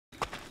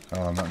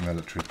Oh, I'm at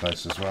military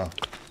place as well.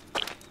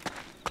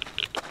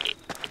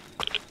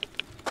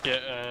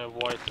 Yeah,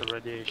 why the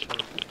radiation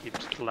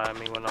keeps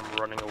slamming when I'm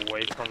running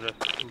away from the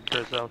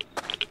zone.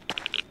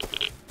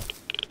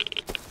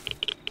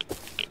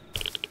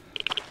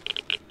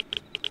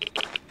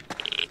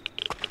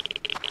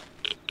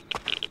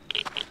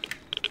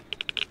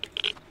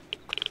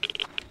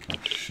 Oh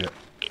shit.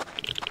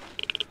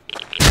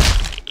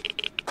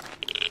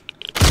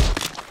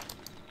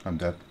 I'm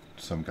dead.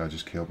 Some guy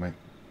just killed me.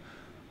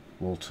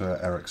 Walter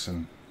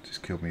Eriksson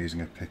just killed me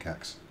using a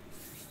pickaxe.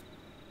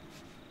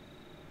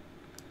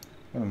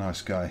 What a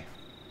nice guy.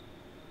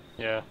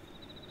 Yeah.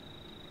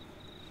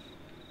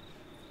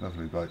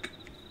 Lovely bloke.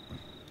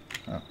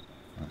 Oh,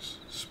 nice.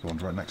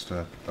 Spawned right next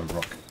to a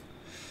rock.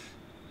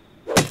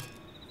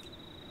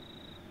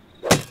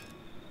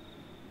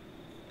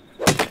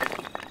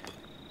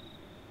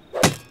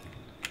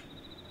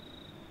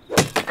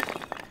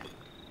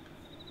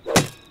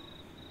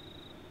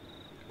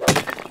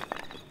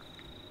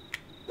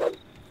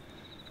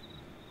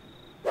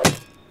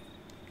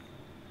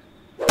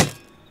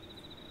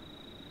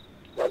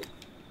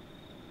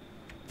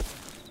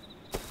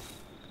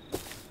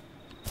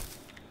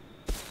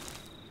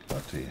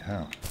 Bloody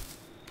hell.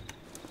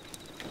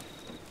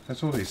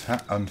 There's all these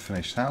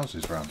unfinished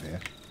houses around here.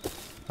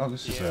 Oh,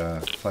 this is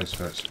a place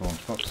where it spawns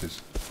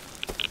boxes.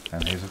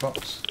 And here's a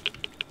box.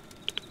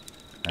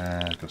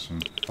 Got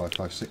some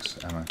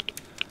 5.56 ammo.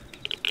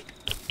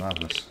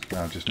 Marvellous.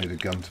 Now I just need a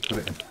gun to put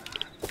it in.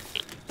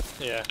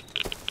 Yeah.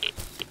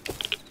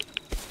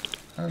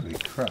 Holy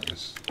crap,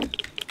 there's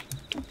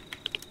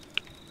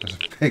a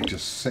pig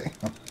just sitting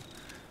on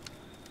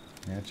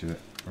the edge of it.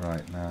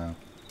 Right, now,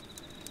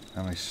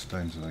 how many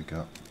stones have I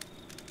got?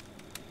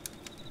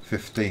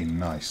 15,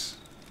 nice.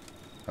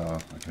 Oh,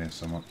 I can hear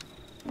someone.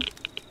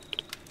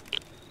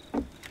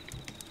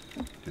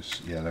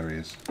 Just, yeah, there he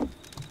is.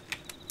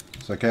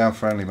 It's okay, I'm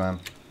friendly, man.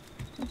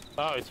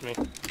 Oh, it's me.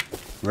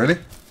 Really?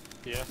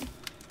 Yeah.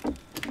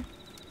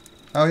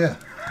 Oh, yeah.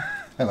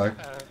 Hello.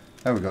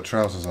 Oh, we've got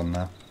trousers on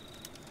now.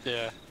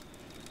 Yeah.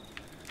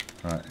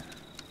 Right.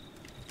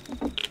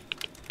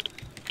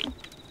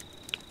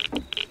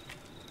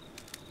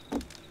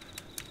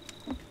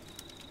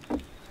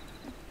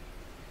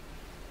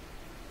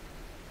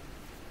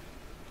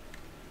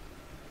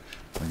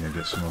 I'm going to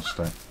get some more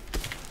stone.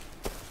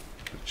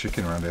 There's a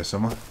chicken around here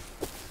somewhere.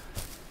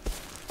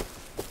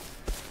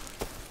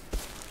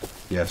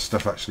 Yeah,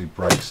 stuff actually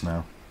breaks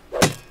now.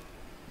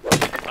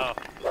 Oh,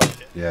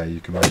 okay. Yeah, you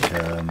can make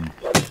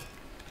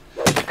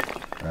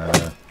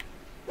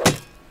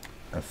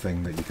a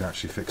thing that you can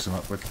actually fix them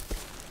up with.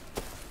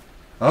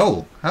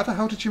 Oh, how the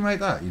hell did you make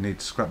that? You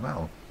need scrap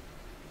metal.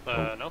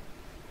 No.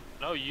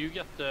 No, you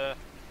get the...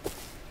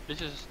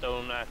 This is a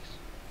stone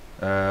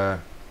axe.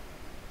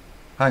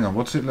 Hang on,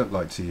 what's it look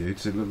like to you?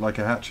 Does it look like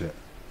a hatchet?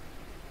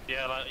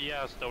 Yeah,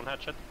 yeah, stone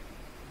hatchet.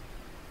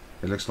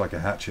 It looks like a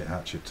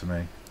hatchet to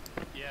me.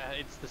 Yeah,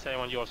 it's the same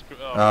on yours.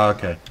 Oh,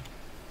 okay.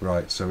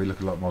 Right, so we look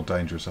a lot more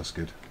dangerous, that's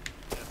good.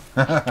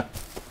 Yeah.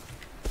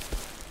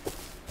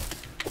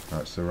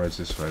 Right, so the road's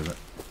this way, is it?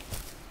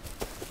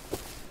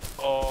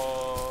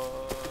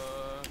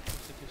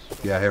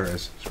 Yeah, here it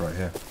is. It's right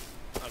here.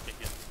 Okay,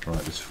 yeah.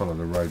 Right, just follow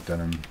the road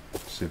then and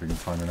see if we can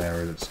find an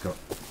area that's got...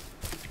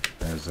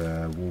 There's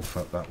a wolf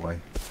up that way.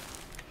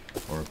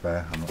 Or a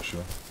bear, I'm not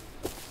sure.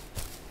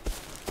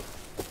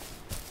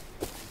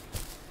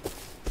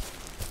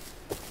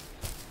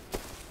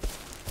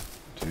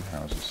 Two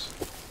houses.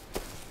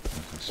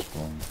 If they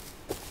spawn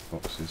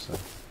boxes there.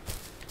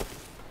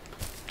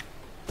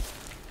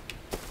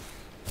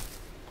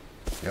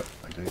 Yep,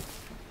 I do.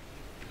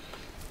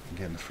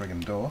 Get in the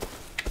friggin' door.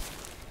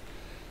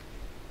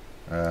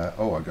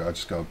 Oh, I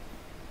just got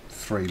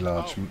 3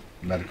 large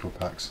medical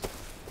packs.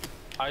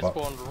 I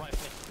spawned right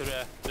next to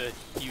the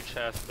huge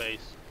ass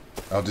base.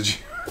 Oh, did you?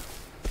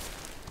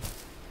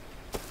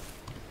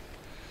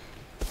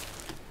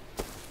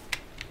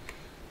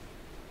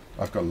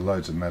 I've got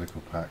loads of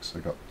medical packs. I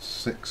got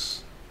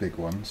 6 big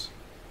ones.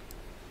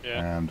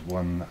 Yeah. And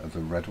 1 of the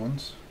red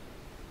ones.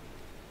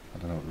 I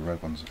don't know what the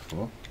red ones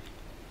are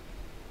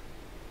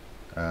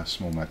for.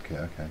 Small med kit,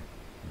 okay.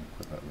 I'll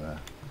put that there.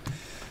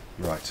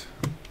 Right.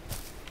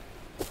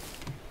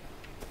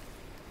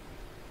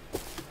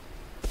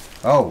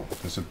 Oh,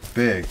 there's a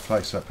big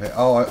place up here.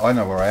 Oh, I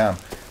know where I am.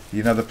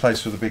 You know the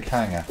place with the big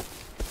hangar?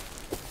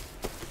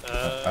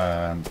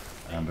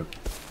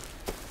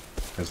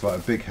 There's like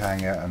a big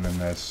hangar, and then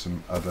there's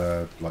some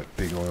other like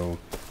big oil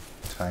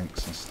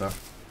tanks and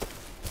stuff.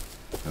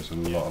 There's a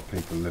lot of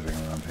people living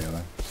around here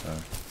though, so...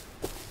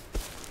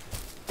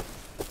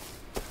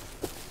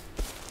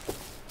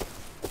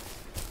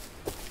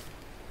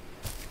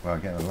 Well,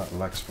 getting a lot of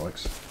lag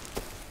spikes.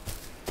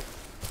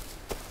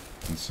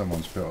 And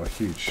someone's built a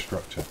huge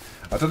structure.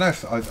 I don't know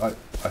if...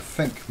 I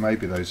think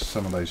maybe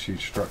some of those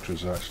huge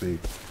structures are actually...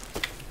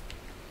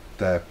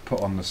 They're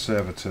put on the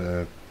server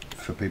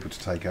for people to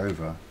take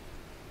over.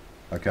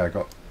 Okay, I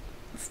got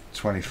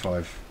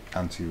 25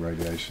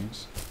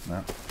 anti-radiations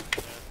now.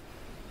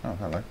 Oh,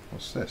 hello.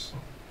 What's this?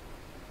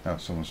 Oh,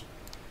 someone's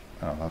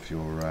I'll have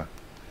your.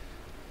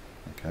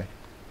 Okay.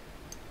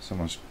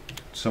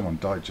 Someone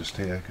died just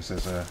here because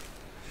there's a.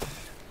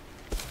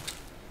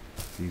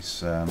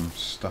 These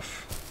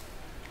stuff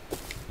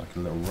like a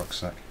little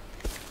rucksack.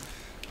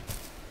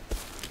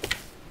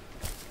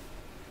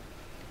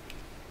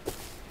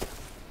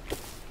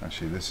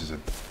 Actually, this is a.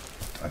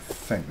 I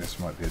think this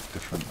might be a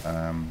different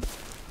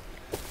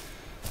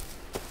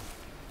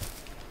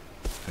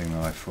thing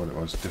than I thought it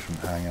was.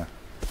 Different hanger.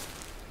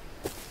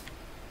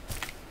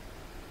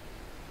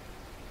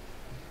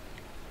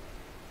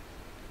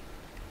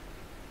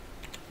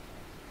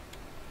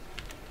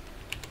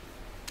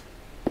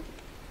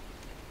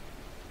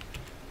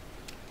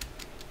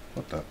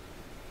 What the?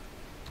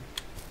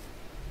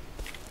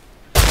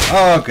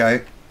 Oh,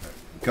 okay.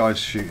 Guy's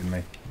shooting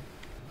me.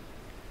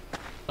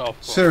 Oh,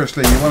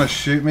 seriously, you want to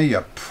shoot me,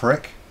 you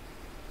prick?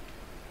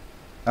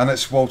 And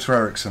it's Walter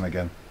Eriksson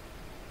again,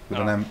 with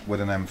an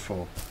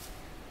M4.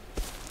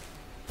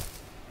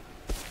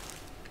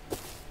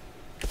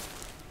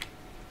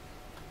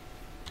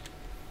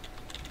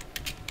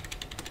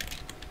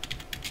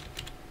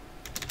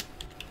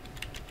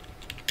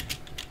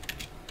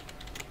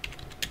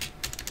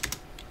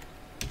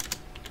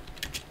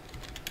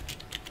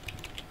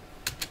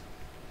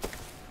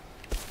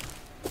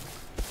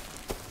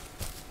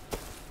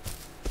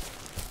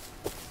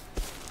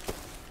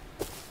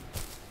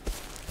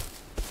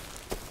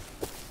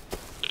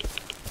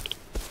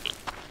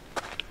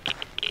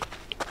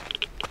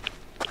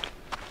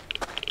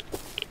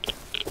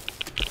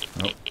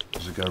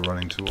 Go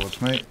running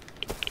towards me.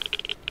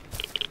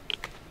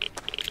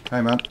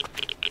 Hey man.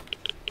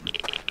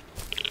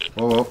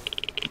 Whoa, whoa.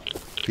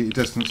 Keep your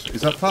distance.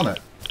 Is that Planet?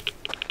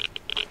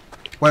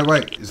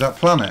 Wait, is that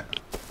Planet?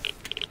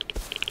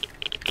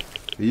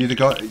 Are you the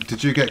guy?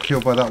 Did you get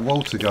killed by that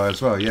Walter guy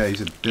as well? Yeah,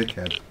 he's a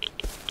dickhead.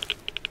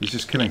 He's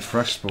just killing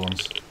fresh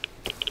spawns.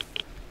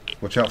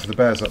 Watch out for the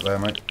bears up there,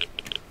 mate.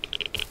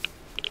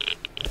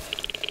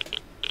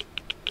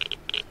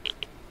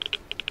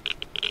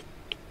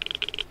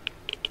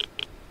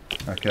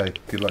 Okay,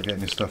 good luck getting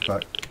your stuff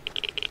back.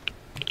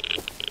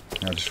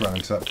 I just ran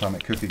into that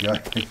Planet Cookie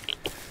guy.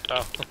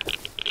 Oh.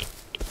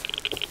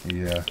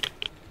 Yeah.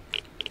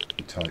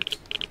 He typed.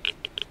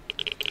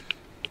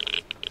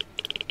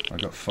 I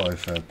got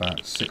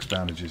 6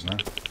 bandages now.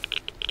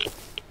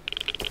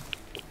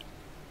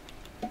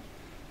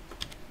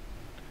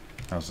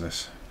 How's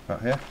this?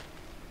 About here?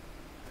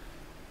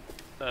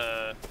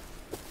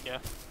 Yeah. I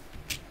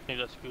think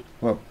that's good.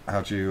 Well,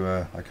 how do you,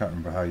 I can't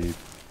remember how you...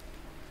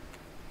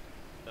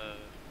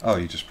 Oh,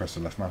 you just press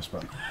the left mouse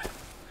button.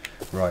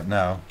 Right,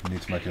 now, we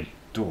need to make a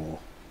door.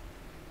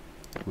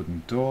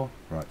 Wooden door.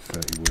 Right,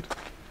 30 wood.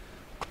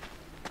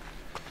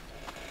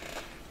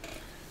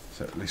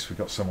 So at least we've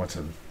got somewhere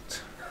to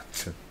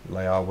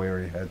lay our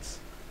weary heads.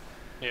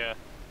 Yeah.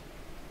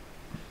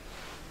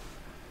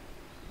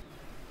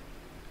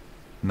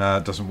 No,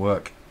 it doesn't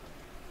work.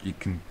 They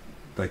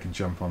can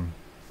jump on.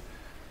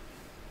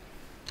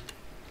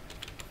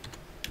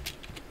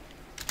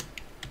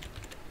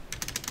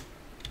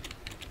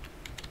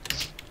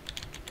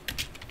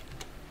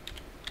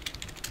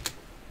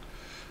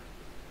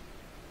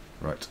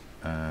 Right.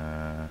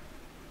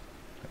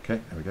 Okay,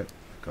 there we go.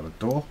 Got a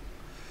door.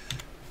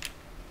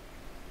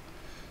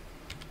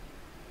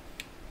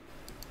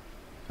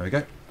 There we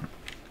go.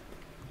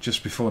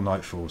 Just before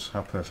night falls.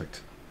 How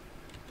perfect.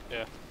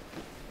 Yeah.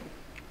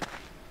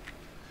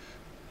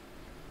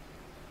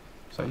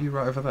 Is that you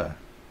right over there?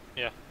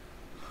 Yeah.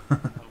 I'm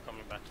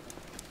coming back.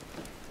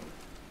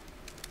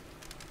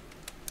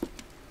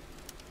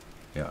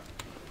 Yeah.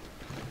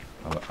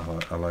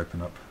 I'll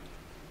open up.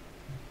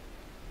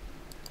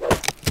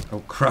 Oh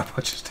crap,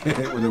 I just hit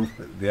it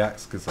with the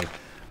axe because I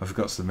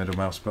forgot the middle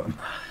mouse button.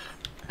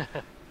 I'm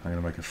going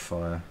to make a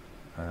fire.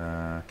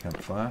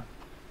 Campfire.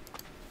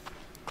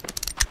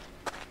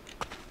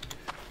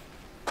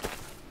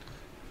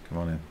 Come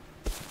on in.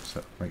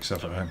 Make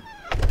yourself at home.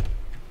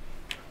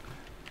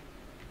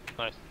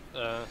 Nice.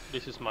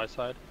 This is my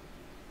side.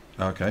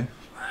 Okay.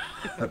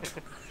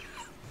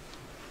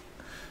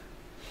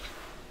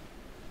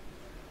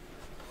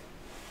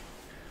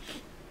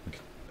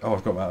 Oh,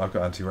 I've got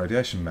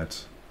anti-radiation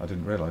meds. I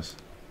didn't realise.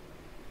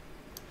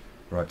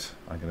 Right,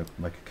 I'm going to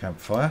make a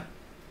campfire.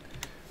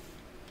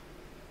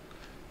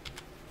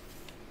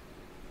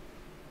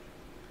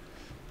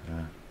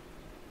 Can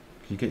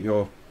you get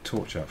your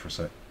torch out for a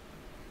sec?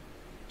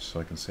 So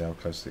I can see how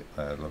close the...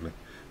 lovely.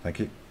 Thank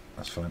you.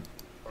 That's fine.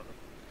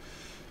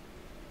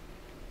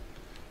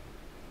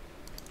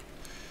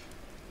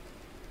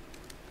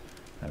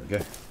 There we go.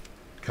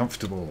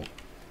 Comfortable.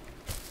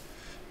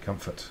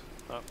 Comfort.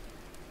 Oh.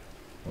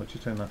 What are you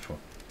doing that for?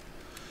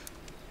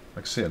 I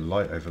can see a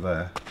light over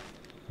there,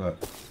 but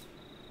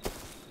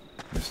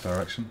in this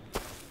direction.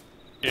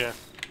 Yeah.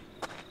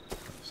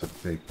 It's a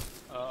big.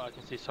 I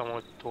can see someone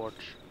with a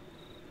torch.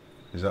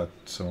 Is that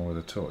someone with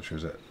a torch, or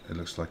is it? It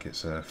looks like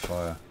it's a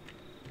fire.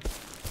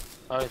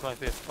 Oh, it might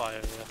be a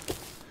fire. Yeah.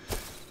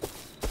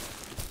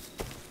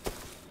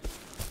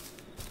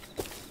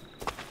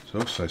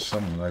 There's also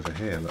someone over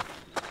here. Look.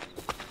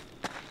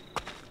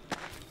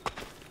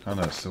 Oh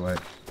no, it's the way.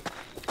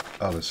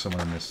 Oh, there's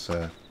someone in this.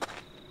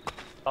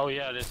 Oh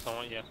yeah, there's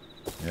someone. Yeah.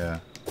 Yeah.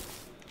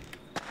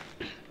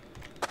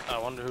 I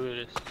wonder who it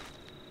is.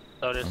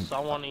 So there's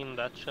someone in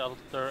that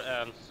shelter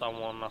and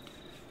someone up.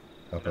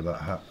 Up at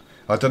that house.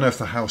 I don't know if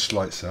the house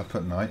lights up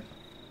at night.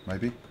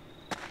 Maybe.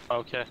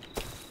 Okay.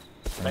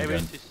 And Maybe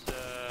again, it's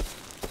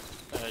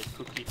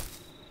Cookie.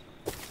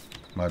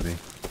 maybe.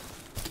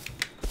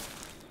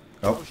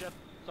 Oh. Shit.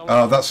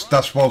 Oh,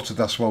 that's Walter.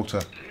 That's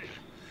Walter.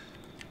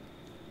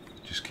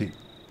 Just keep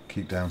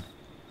down.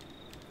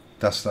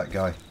 That's that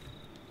guy.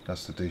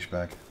 That's the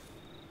douchebag.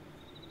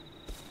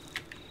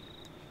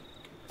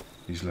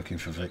 He's looking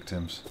for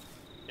victims.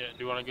 Yeah.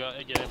 Do you want to go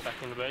get him back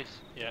in the base?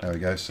 Yeah. There we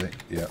go. See.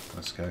 Yeah.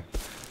 Let's go.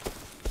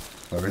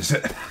 Where is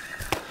it?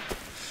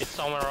 It's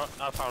somewhere.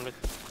 I found it.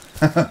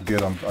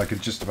 Good. I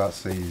could just about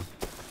see you.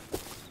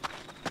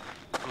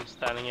 I'm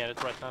standing at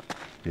it right now.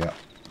 Yeah.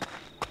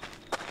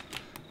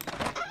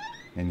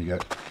 In you go.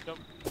 Yep.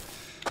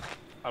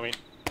 I mean.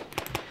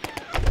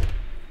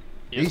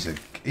 Yep.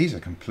 He's a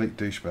complete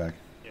douchebag.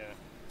 Yeah.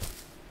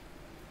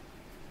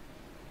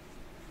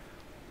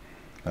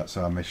 That's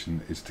our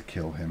mission, is to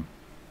kill him.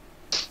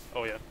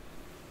 Oh yeah.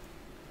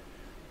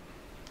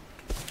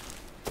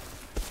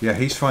 Yeah,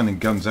 he's finding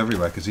guns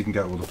everywhere because he can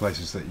go to all the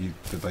places that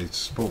they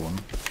spawn,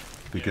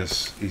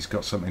 because he's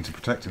got something to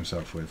protect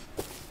himself with.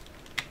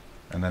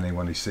 And then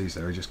when he sees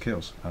there, he just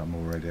kills.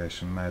 More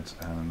radiation meds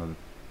and another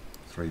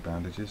 3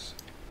 bandages.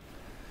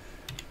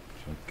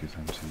 Shall I give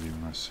them to you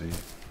when I see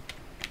it?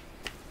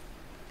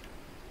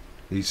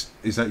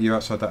 Is that you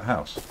outside that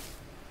house?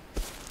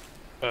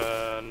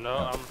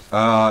 No,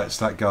 I'm... it's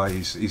that guy.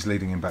 He's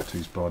leading him back to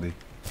his body.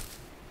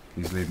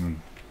 He's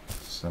leading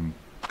some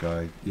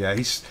guy. Yeah,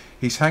 he's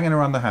hanging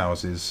around the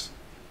houses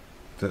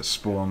that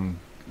spawn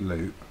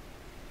loot,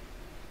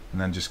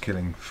 and then just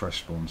killing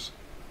fresh spawns.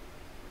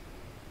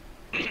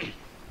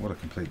 What a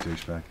complete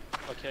douchebag.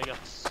 Okay, I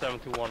got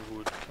 71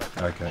 wood.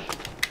 Okay.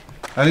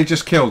 And he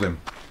just killed him.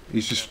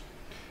 He's just...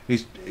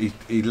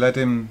 He led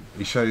him...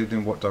 He showed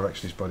him what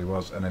direction his body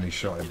was, and then he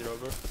shot him.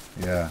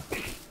 Yeah.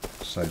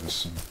 Save us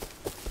some...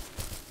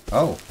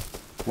 Oh!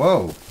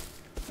 Whoa!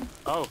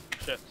 Oh,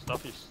 shit.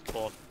 Stuff is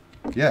spawned.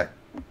 Yeah.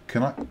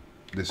 Can I...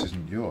 This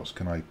isn't yours.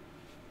 Can I...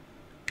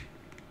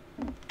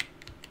 There's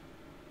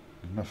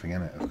nothing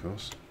in it, of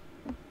course.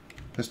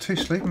 There's 2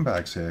 sleeping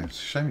bags here. It's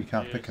a shame you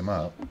can't pick them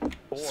up.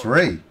 4.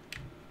 3?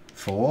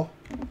 4?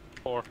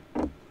 4.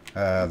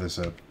 There's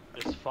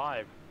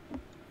 5.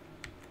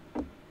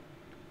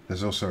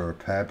 There's also a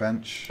repair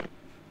bench.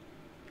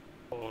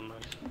 Oh,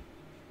 nice.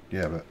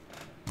 Yeah, but...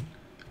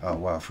 Oh,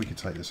 wow, if we could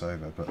take this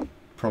over, but...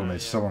 Problem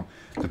is, yeah.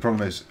 The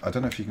problem is, I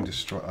don't know if you can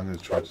destroy... I'm going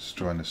to try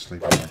destroying this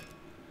sleeping bag.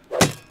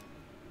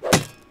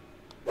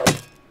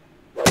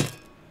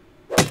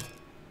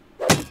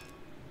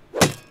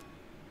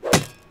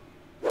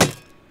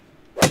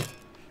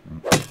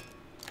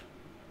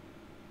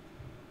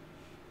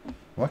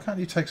 Why can't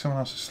you take someone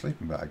else's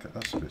sleeping bag?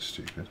 That's a bit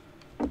stupid.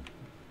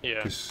 Yeah.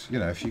 Because, you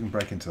know, if you can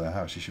break into their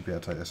house, you should be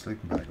able to take their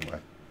sleeping bag away,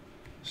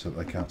 so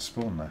that they can't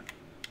spawn there.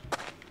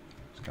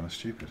 It's kind of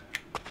stupid.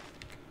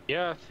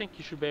 Yeah, I think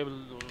you should be able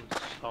to do it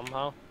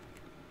somehow.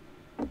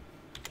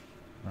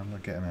 I'm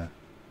not getting a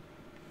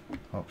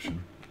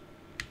option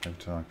every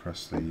time I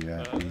press the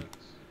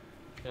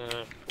E.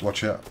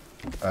 Watch out!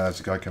 There's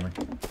a guy coming.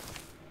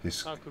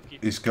 He's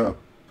got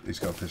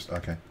a pistol.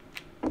 Okay.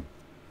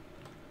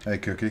 Hey,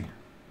 Cookie.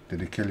 Did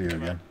he kill you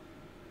again?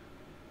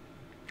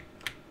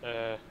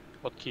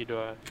 What key do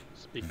I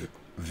speak?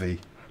 V.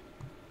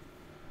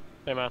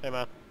 Hey man. Hey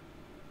man.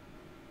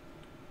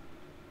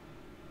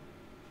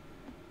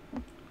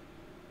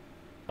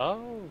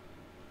 Oh.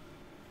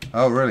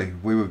 Oh really?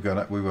 We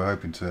were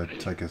hoping to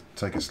take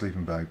a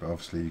sleeping bag, but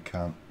obviously you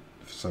can't.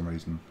 For some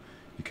reason,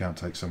 you can't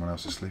take someone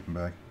else's sleeping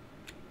bag.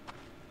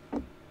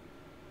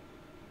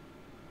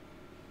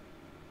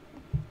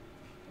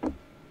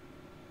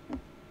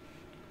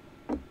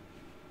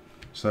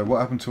 So what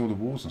happened to all the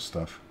walls and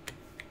stuff?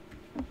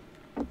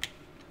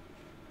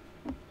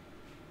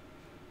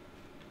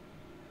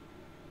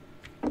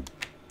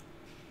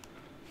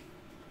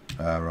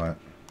 Ah, right.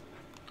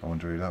 I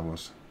wonder who that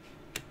was.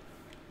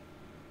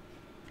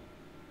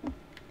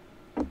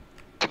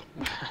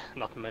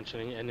 Not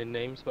mentioning any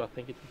names, but I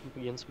think it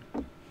begins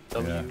with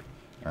W.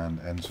 Yeah, and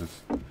ends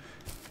with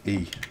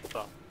E.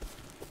 Oh.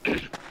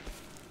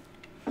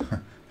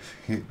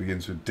 It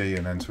begins with D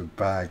and ends with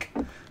bag.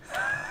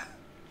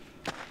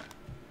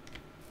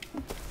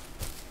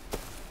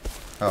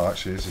 Oh,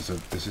 actually, this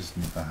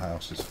isn't a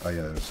house. Oh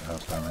yeah, there's a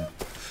house down there.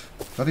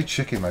 Bloody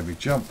chicken made me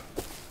jump.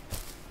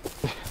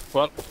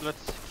 Well,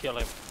 let's kill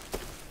him.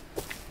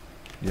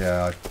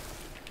 Yeah, I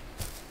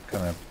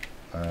kind of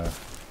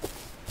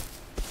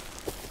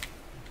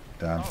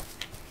damn. Oh,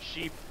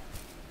 sheep.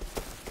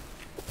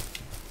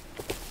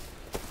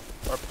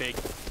 Or pig.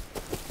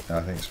 Yeah,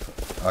 I think it's.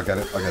 I get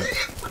it.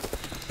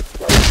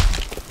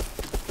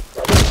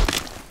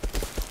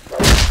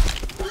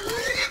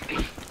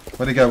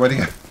 Where'd he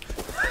go?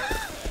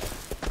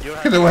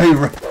 Get away!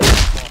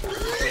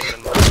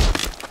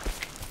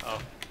 Oh,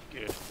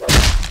 good.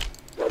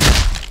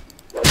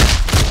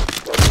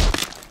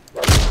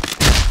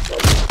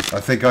 I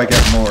think I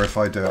get more if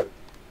I do it.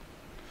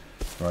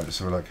 Right, let's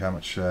have a look how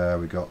much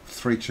we got.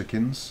 3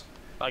 chickens.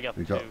 I got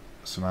We 2. got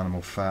some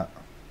animal fat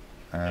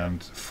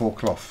and 4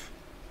 cloth.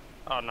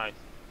 Oh, nice.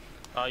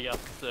 I got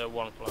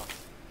 1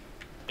 cloth.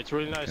 It's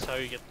really nice how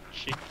you get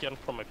chicken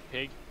from a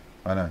pig.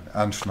 I know,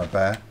 and from a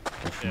bear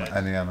or from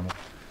any animal.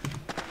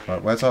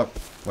 Right, where's our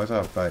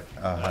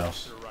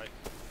house? To the right.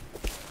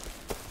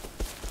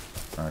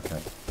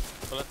 Okay.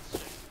 So let's see.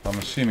 I'm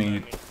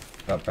assuming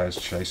that bear's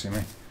chasing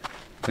me.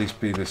 Please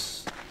be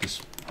this.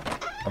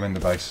 I'm in the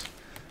base.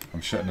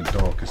 I'm shutting the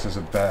door because there's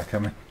a bear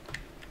coming.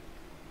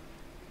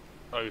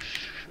 Are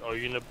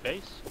you in a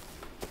base?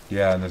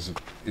 Yeah, and there's a.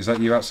 Is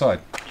that you outside?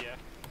 Yeah.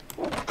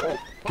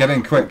 Get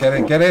in, quick! Get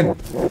in! Get in!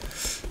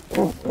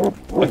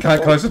 I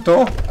can't close the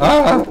door.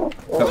 Ah!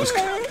 That was.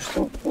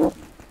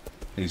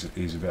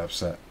 He's a bit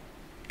upset.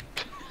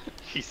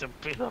 He's a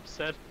bit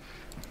upset.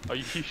 Are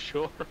you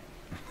sure?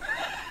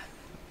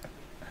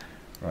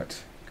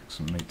 Right, cook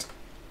some meat.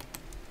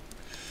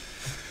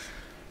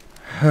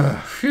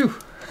 Phew!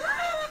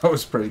 That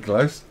was pretty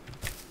close.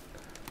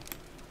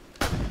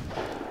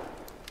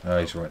 Oh,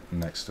 he's right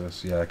next to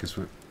us. Yeah, because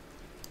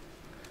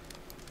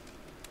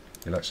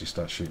he'll actually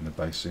start shooting the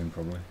base soon,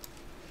 probably.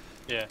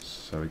 Yeah.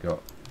 So we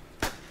got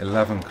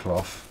 11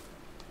 cloth.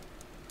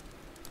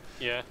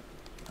 Yeah.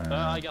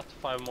 I got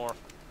 5 more.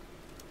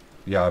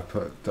 Yeah, I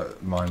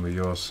put mine with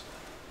yours.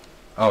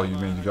 Oh, you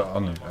mean you got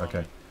on you?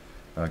 Okay.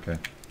 Okay.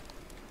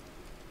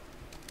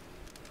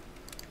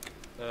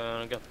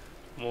 I got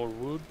more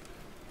wood.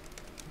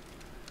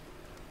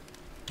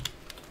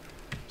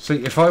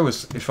 See, if I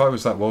was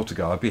that water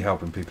guy, I'd be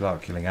helping people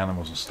out, killing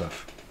animals and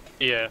stuff.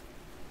 Yeah.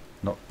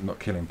 Not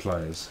killing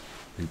players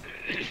who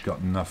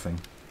got nothing.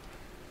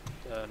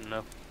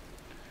 No.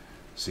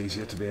 It's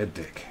easier to be a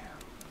dick.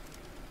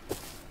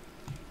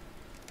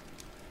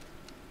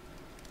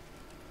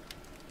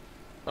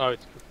 Oh,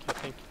 it's cooked, I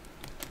think.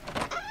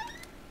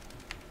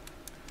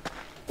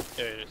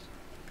 Yeah, it is.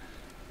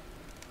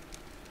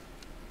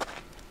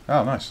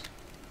 Oh, nice.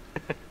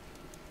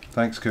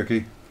 Thanks,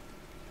 Cookie.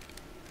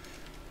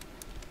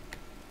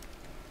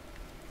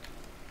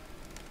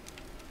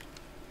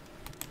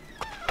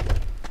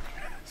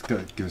 It's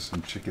got to give us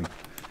some chicken.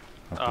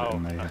 I'll put it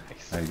in there.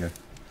 Nice. There you go.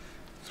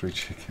 3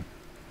 chicken.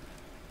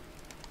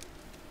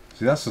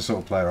 See, that's the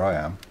sort of player I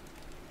am.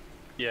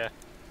 Yeah.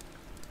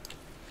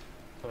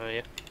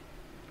 Yeah.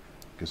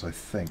 Because I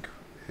think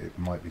it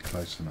might be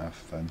close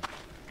enough then.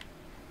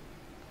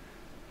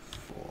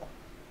 4.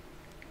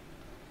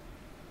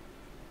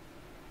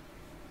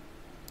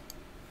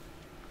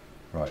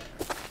 Right.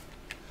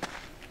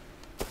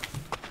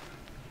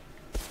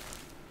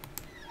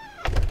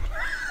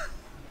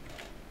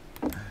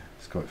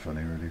 It's quite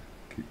funny, really.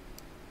 Keep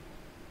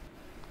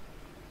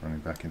running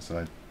back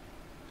inside.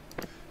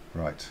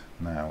 Right,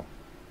 now.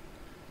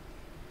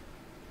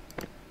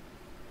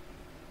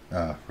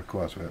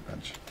 Requires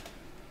workbench.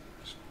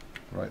 Just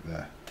right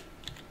there.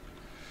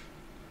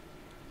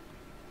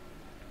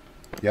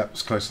 Yep,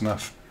 it's close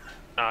enough.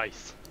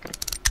 Nice.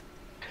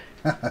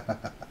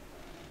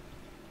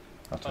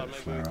 I'll take the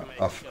flare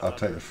out. I'll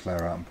take the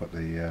flare out and put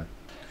the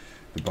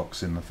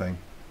box in the thing.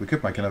 We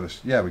could make another.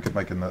 Yeah, we could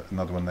make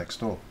another one next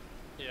door.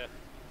 Yeah.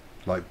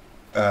 Like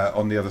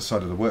on the other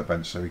side of the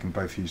workbench, so we can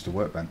both use the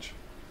workbench.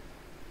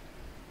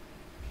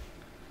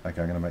 Okay,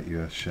 I'm going to make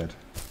you a shed.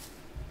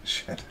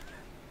 Shed.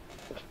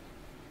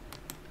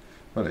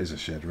 Well, it is a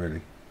shed,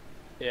 really.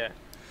 Yeah.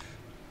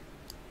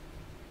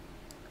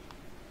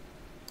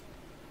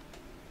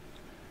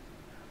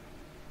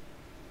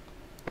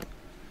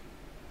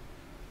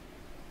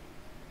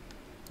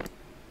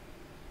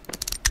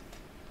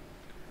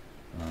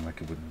 I'll make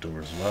a wooden door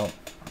as well.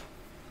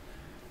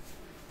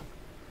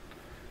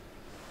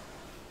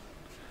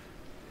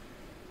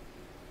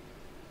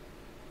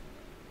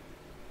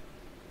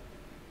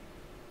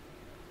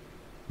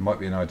 Might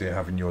be an idea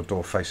having your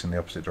door facing the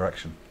opposite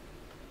direction.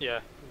 Yeah,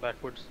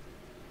 backwards.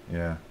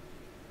 Yeah.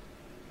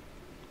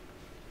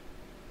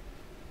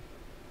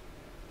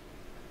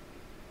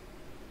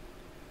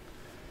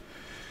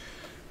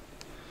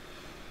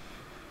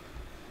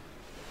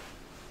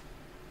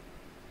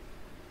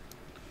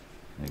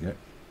 There you go.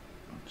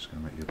 I'm just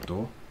going to make your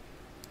door.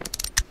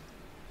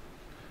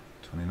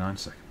 29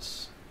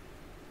 seconds.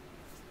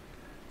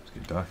 It's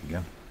getting dark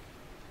again.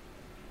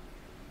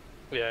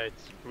 Yeah,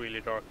 it's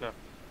really dark now.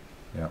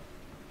 Yeah.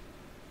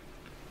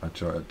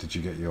 Did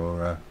you get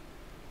your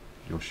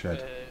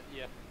shed?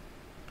 Yeah.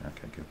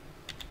 Okay, good.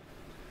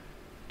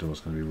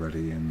 Door's going to be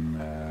ready in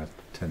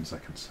 10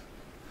 seconds.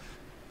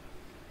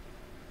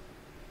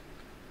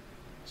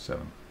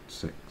 7,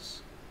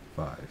 6,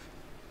 5,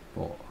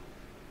 4,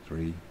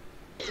 3,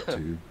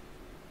 2,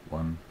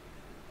 1.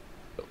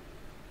 There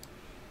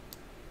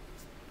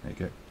you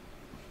go.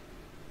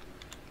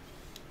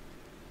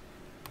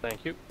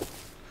 Thank you.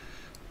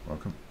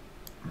 Welcome.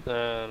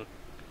 Um,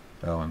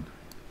 Oh, and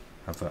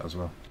have that as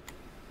well.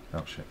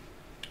 Oh shit.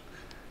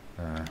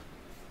 There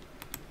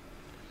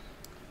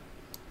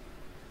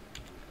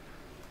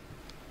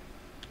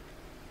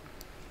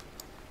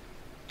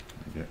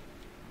you go.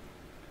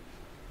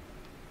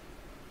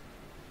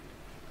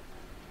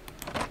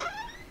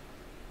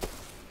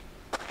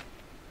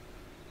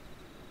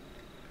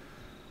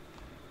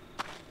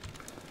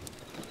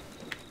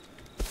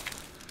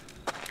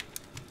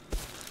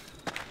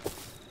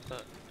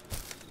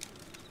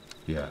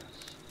 Yeah.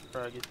 Let's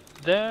drag it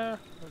there,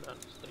 and then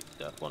stick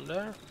that one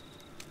there.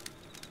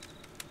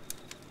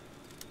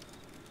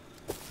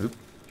 Oop.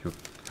 Oop.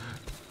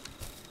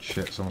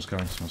 Shit, someone's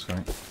coming, someone's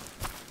coming.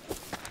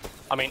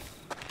 I mean,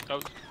 oh,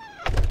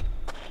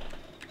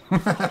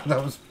 That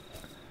was...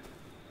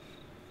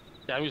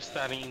 yeah, I'm just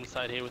standing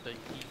inside here with a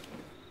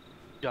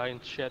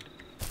giant shed.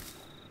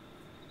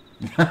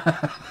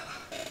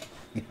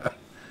 Yeah.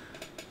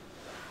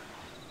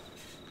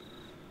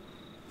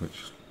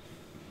 Which...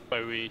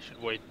 But we should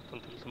wait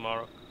until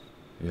tomorrow.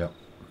 Yep.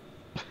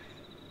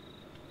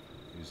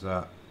 Use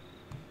that.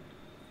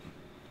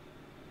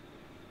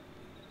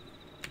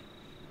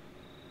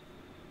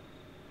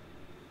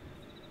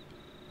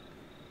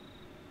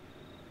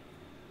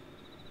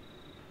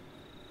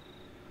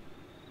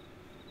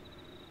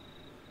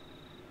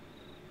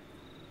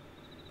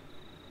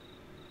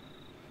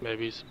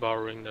 Maybe he's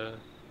borrowing the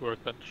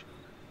workbench.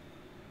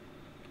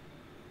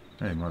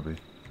 Yeah, it might be.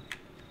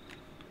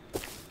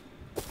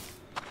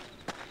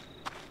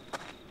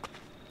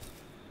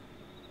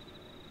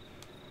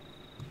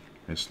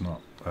 It's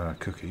not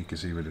Cookie,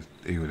 because he would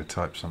have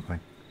typed something,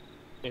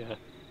 Yeah.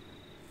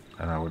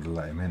 and I would have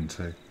let him in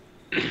too.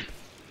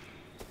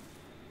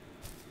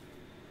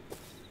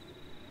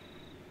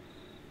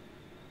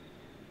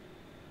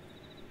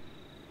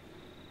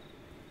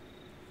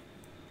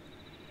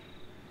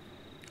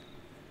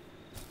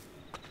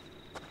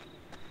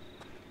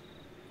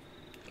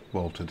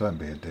 Walter, don't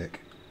be a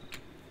dick.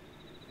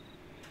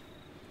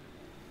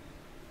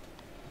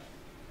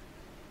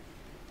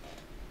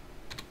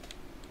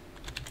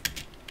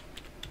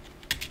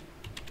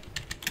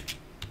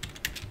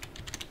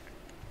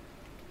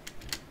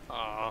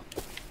 Ah.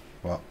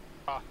 What?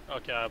 Ah,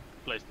 okay, I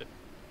placed it.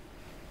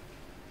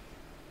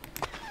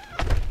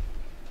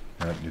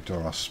 Open your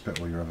door, I'll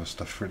spit all your other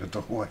stuff through the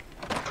doorway.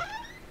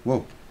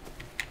 Whoa!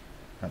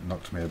 That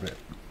knocked me a bit.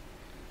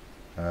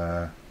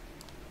 There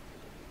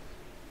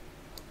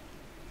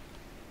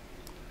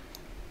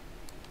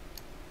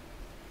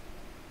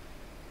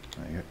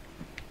you go.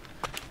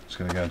 Just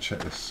going to go and check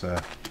this. Did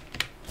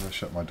I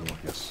shut my door?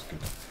 Yes, good.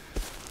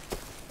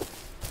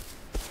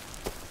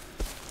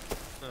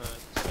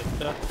 Stick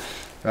that.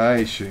 Ah,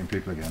 he's shooting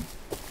people again.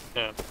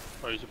 Yeah.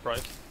 Are you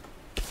surprised?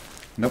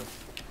 Nope.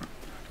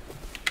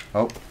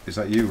 Oh, is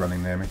that you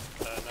running near me?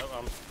 No,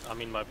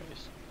 I'm in my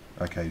base.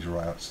 Okay, he's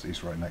right out,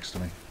 he's right next to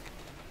me.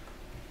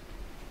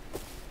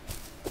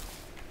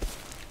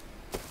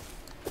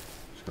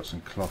 He's got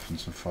some cloth and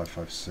some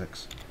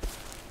 5.56.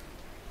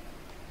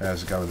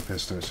 There's a guy with a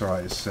pistol. It's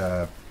alright, it's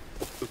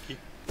Cookie.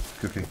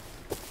 Cookie.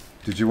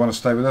 Did you want to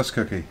stay with us,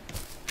 Cookie?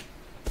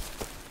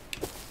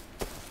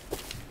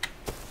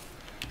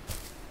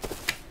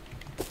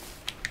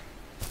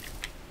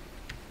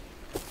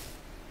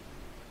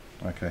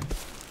 Okay.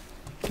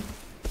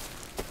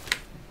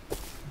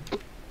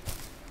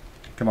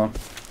 Come on. Do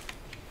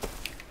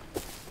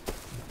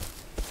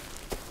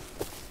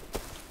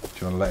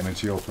you want to let him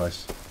into your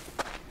place?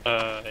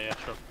 Yeah,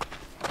 sure.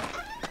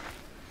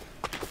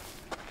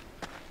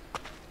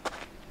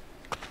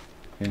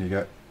 In you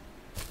go.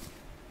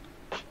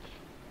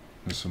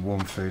 There's some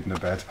warm food and a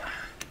bed.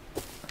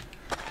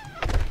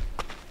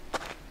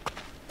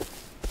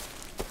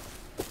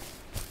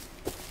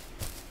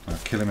 I'll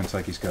kill him and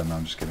take his gun. No,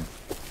 I'm just kidding.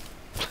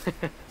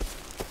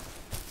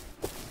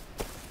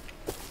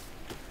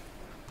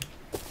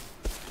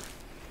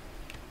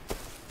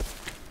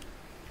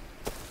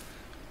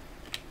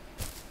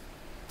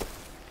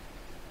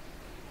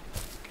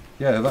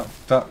 Yeah,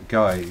 that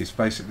guy is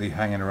basically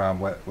hanging around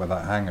where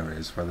that hangar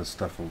is, where the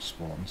stuff all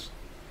spawns.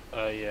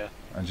 Yeah.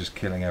 And just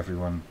killing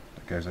everyone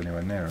that goes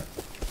anywhere near it.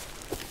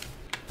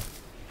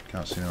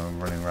 Can't see anyone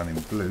running around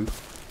in blue.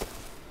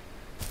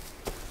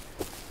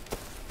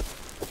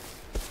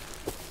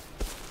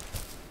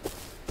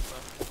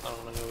 I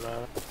don't want to go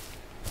there.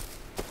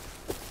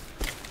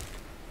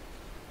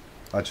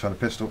 I just found a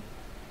pistol.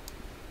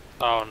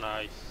 Oh,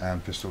 nice.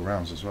 And pistol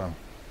rounds as well.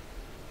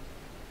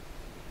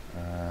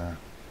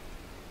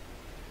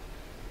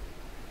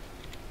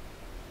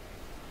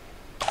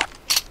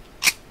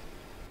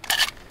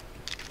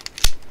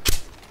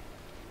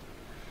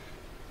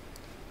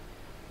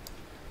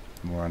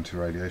 More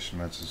anti-radiation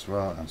meds as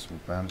well, and some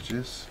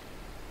bandages.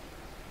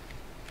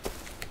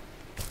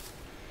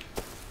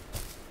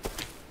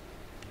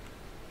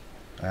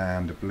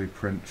 And a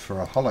blueprint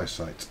for a hollow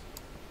site.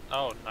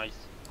 Oh, nice.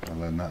 I'll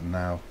learn that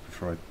now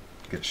before I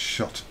get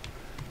shot.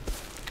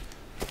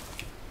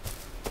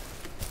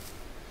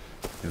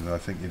 Because I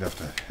think you'd have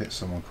to hit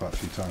someone quite a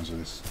few times with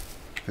this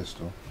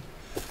pistol.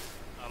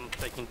 I'm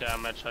taking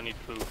damage, I need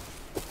food.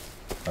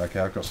 Okay,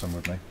 I've got some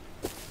with me.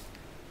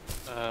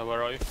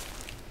 Where are you?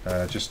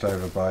 Just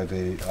over by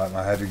the... am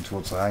I heading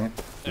towards the hangar?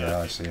 Yeah,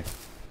 I okay. see.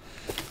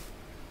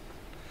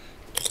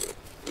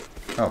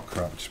 Oh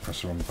crap, just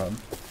pressed the wrong button.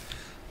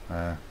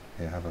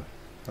 Here, have a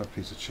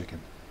piece of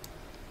chicken.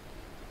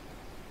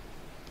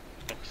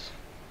 Thanks.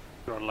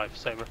 You're a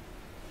lifesaver.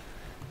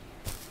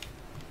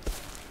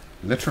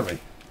 Literally.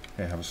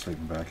 Here, have a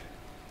sleeping bag.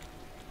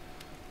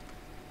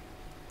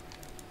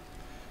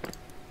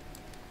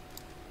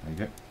 There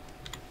There you go.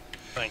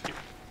 Thank you.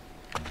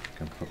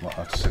 Can put my, I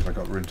have to see if I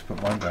got room to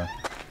put mine down.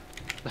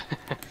 I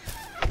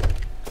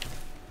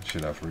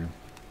should have room.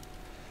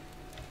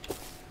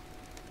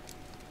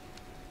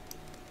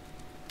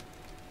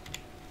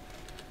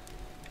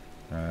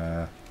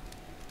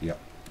 Yep.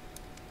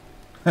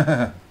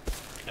 Yeah,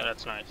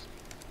 that's nice.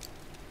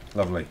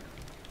 Lovely.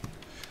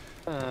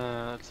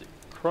 Let's see.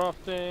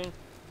 Crafting,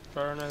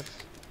 furnace,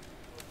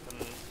 and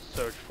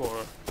search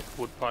for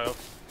wood piles.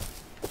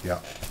 Yeah.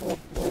 Oh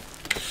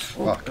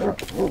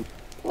crap.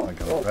 I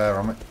got a bear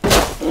on me.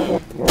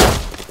 Oh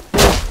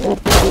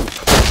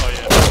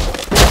yeah.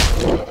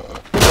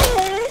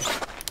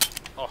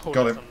 Oh,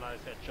 Got that's him. a nice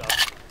headshot.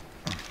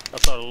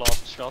 That's our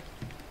last shot.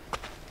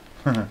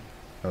 That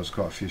was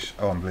quite a few.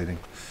 Oh, I'm bleeding.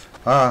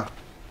 Ah.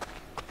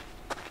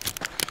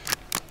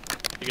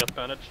 You got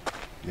bandage?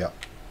 Yeah.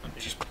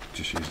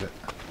 Just used it.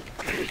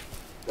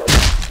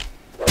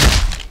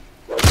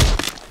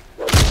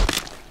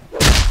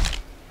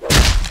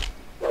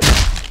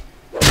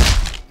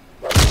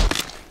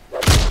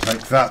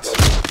 Take that,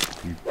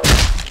 you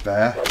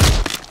bear.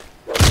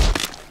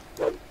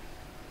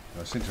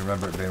 I seem to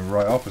remember it being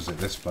right opposite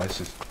this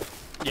place.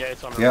 Yeah,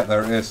 it's on the Yeah, right.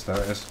 there it is. There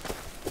it is.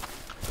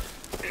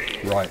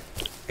 Right,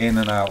 in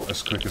and out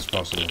as quick as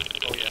possible.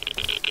 Oh yeah.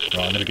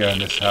 Right, I'm gonna go in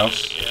this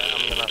house. Yeah,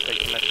 I'm gonna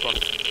take the next one.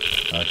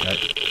 Okay.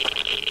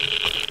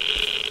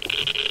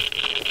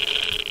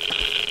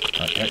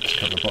 Okay, just a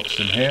couple of boxes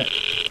in here.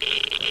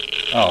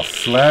 Oh,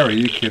 flare, are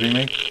you kidding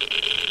me?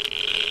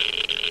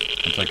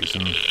 I'm taking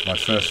some, my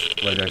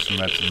first radiation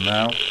medicine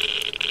now.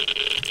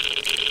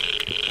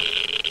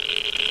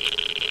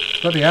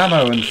 Bloody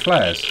ammo and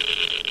flares.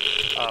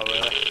 Oh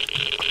really?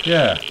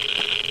 Yeah.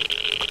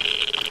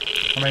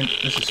 I mean,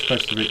 this is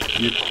supposed to be,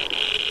 you,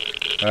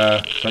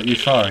 is that you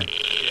firing?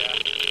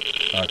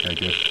 Yeah. Okay,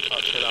 good.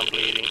 Oh shit, I'm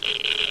bleeding.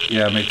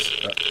 Yeah, me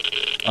too.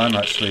 I'm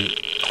actually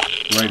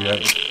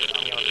radiating.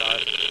 I'm gonna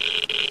die.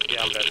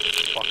 Yeah, I'm dead.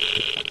 Fuck.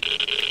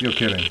 You're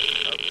kidding.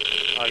 Nope.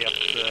 I got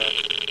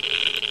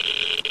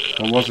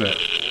What was it?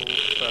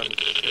 wolf and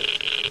shit.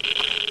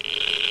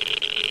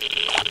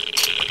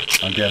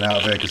 I'm getting out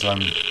of here because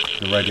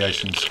the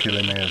radiation's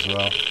killing me as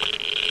well.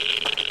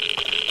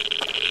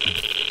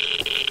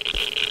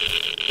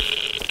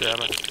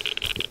 Damn it.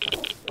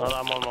 Well,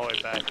 I'm on my way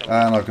back.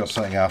 And I've got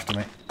something after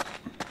me.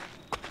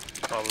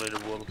 Probably the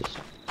wolves.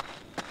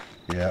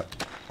 Yeah,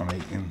 I'm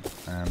eating,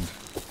 and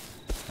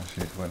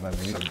actually it won't let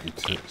me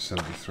eat.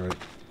 73.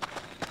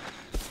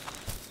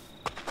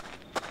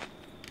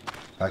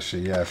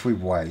 Actually, yeah, if we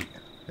wait,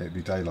 it'd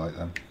be daylight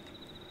then.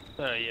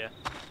 Yeah.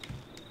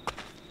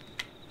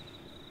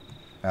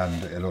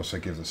 And it'll also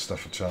give the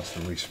stuff a chance to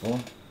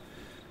respawn.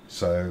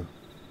 So,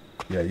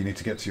 yeah, you need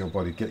to get to your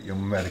body, get your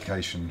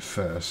medication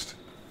first.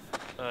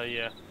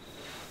 Yeah.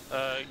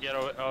 Get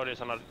over. Oh,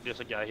 there's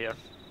a guy here.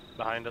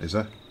 Behind us. Is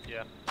there?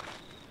 Yeah.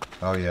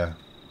 Oh, yeah.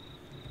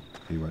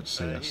 He won't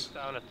see He's us.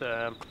 down at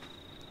the...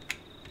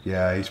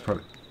 Yeah, he's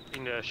probably...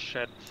 in the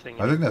shed thing.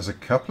 I think there's a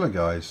couple of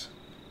guys.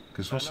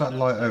 Because what's that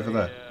light over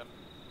there?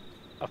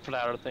 A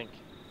flare, I think.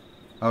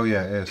 Oh,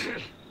 yeah, it is.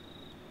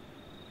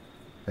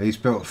 He's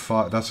built a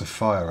fire. That's a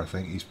fire, I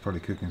think. He's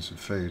probably cooking some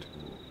food.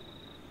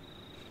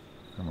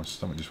 And my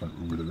stomach just went...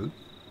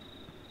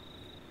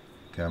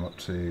 Okay, I'm up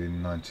to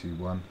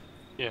 91.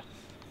 Yeah.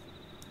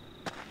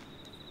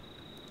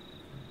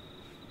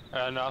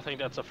 No, I think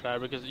that's a flare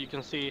because you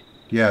can see...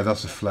 Yeah,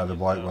 that's a flare, the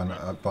white one.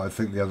 But I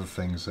think the other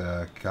thing's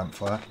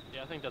campfire.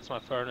 Yeah, I think that's my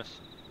furnace.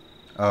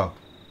 Oh.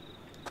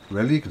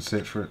 Really? You can see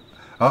it through it.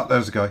 Oh,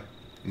 there's a guy.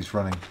 He's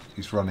running.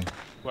 He's running.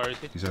 Where is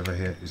he? He's over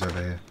here. He's over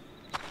here.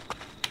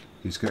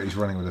 He's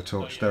running with a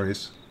torch. Oh, yeah. There he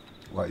is.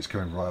 Right, he's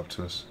coming right up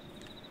to us.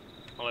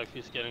 Well, if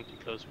he's getting too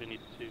close, we need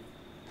to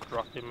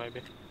drop him,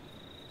 maybe.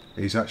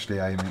 He's actually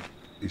aiming.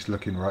 He's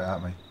looking right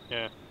at me.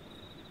 Yeah.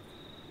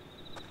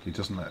 He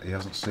doesn't. He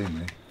hasn't seen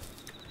me.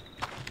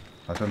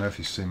 I don't know if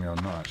he's seen me or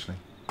not, actually.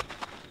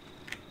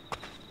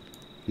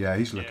 Yeah,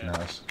 he's looking at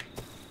us.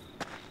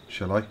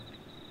 Shall I?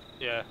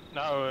 Yeah.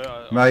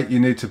 No. Mate, you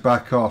need to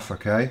back off,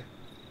 okay?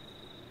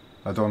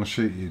 I don't want to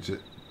shoot you.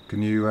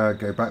 Can you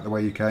go back the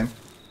way you came?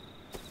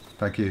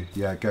 Thank you.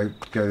 Yeah, go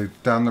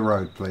down the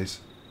road, please.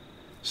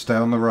 Stay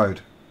on the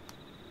road.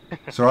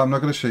 It's alright, I'm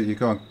not going to shoot you.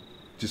 Go on.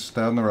 Just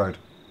stay on the road.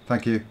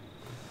 Thank you.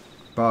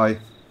 Bye.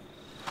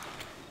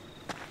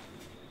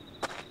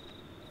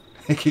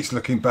 He keeps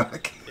looking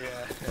back.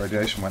 Yeah.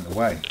 Radiation went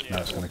away. Yeah.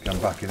 Now it's going to come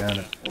back in, isn't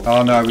it?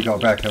 Oh no, we got a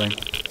bear coming.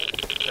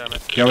 Damn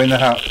it. Go in the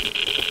house.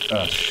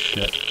 Oh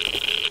shit.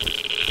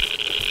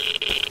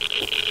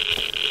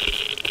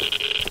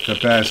 The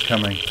bear's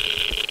coming.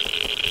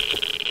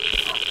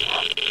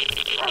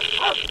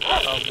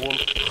 Wolf.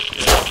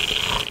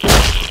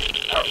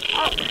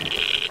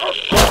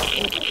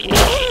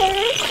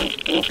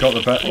 Got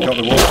the bear. Got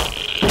the wolf.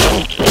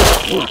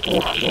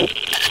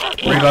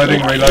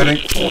 Reloading.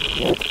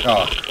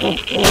 Oh.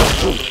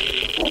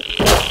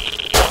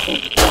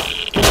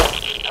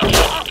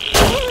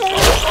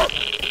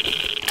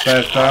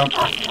 Bear's down.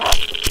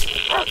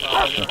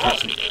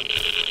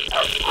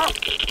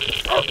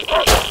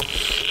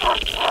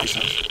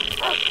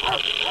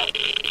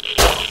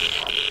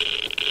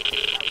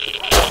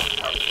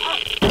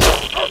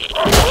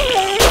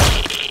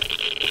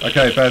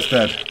 Okay, bear's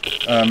dead.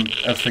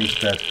 Everything's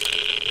dead.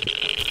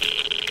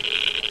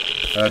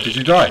 Did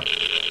you die?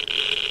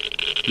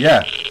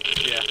 Yeah.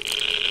 Yeah.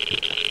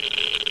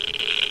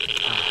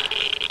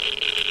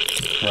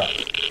 Crap.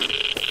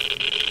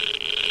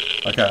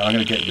 Okay, I'm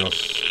gonna get your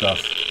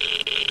stuff.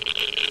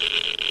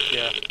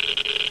 Yeah.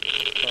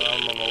 So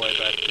I'm on my way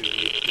back to you.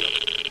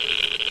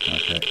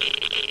 Okay.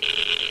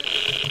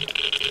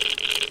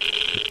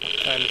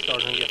 And it's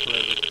starting to get a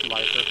little bit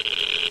lighter.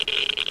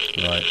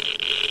 Right.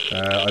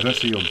 I don't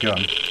see your gun.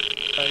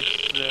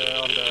 It's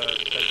on the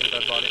second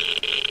dead body.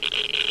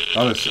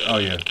 Oh, that's, oh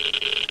yeah.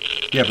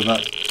 Yeah, but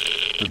that...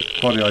 The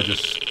body I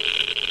just...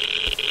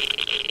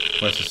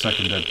 Where's the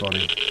second dead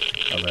body?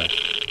 Oh, there.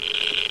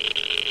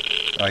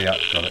 Oh yeah,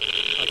 got it.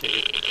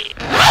 Okay,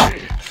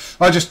 good.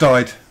 I just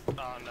died.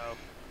 Oh no.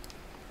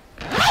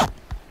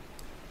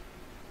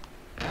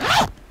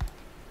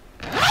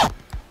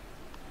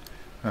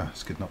 Ah,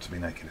 it's good not to be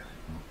naked.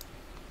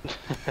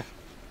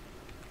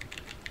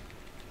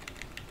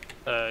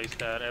 Is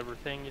that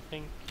everything you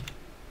think?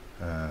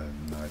 No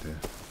idea.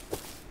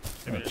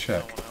 Maybe I'll there's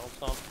check. someone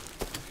else on.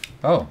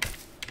 Oh.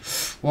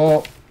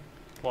 Well,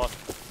 What?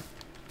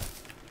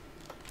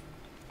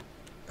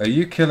 are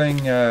you killing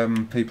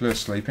people who are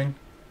sleeping?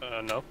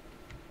 No.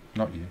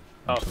 Not you.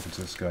 I'm Oh. talking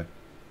to this guy.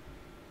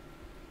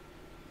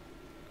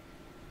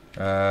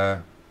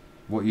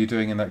 What are you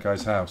doing in that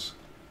guy's house?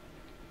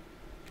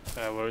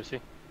 Where is he?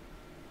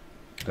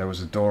 There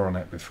was a door on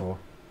it before.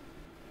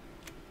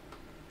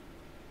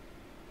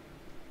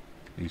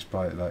 He's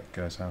by that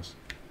guy's house.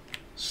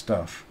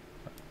 Stuff.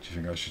 Do you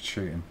think I should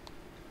shoot him?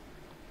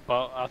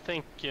 Well, I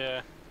think,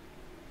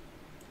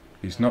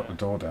 He's knocked the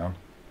door down.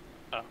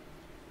 Oh.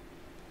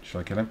 Should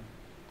I kill him?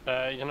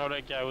 you know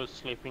that guy was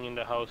sleeping in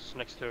the house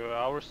next to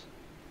ours?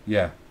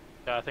 Yeah.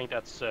 Yeah, I think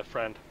that's a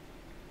friend.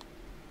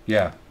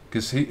 Yeah.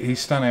 Because he's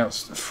standing out.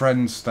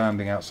 Friend's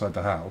standing outside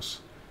the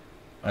house,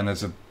 and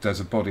there's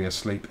a body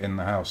asleep in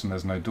the house, and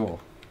there's no door.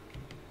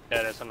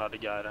 Yeah, there's another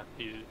guy that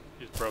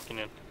he's broken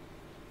in.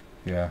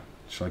 Yeah.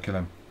 Should I kill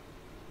him?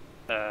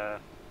 Uh,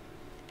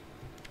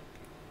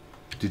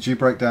 Did you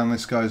break down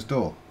this guy's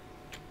door?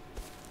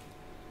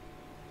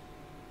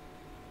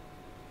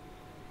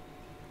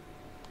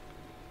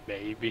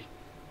 maybe.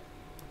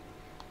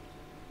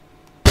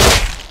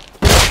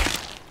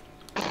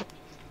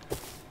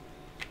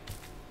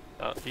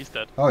 Oh, he's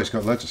dead. Oh, he's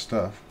got loads of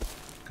stuff.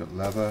 Got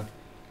leather.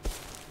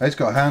 Oh, he's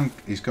got a hand.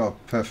 He's got a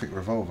perfect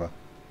revolver.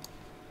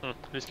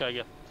 This guy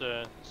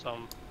got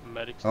some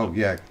medic Oh stuff.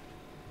 yeah.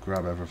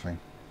 Grab everything.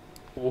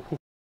 Oh.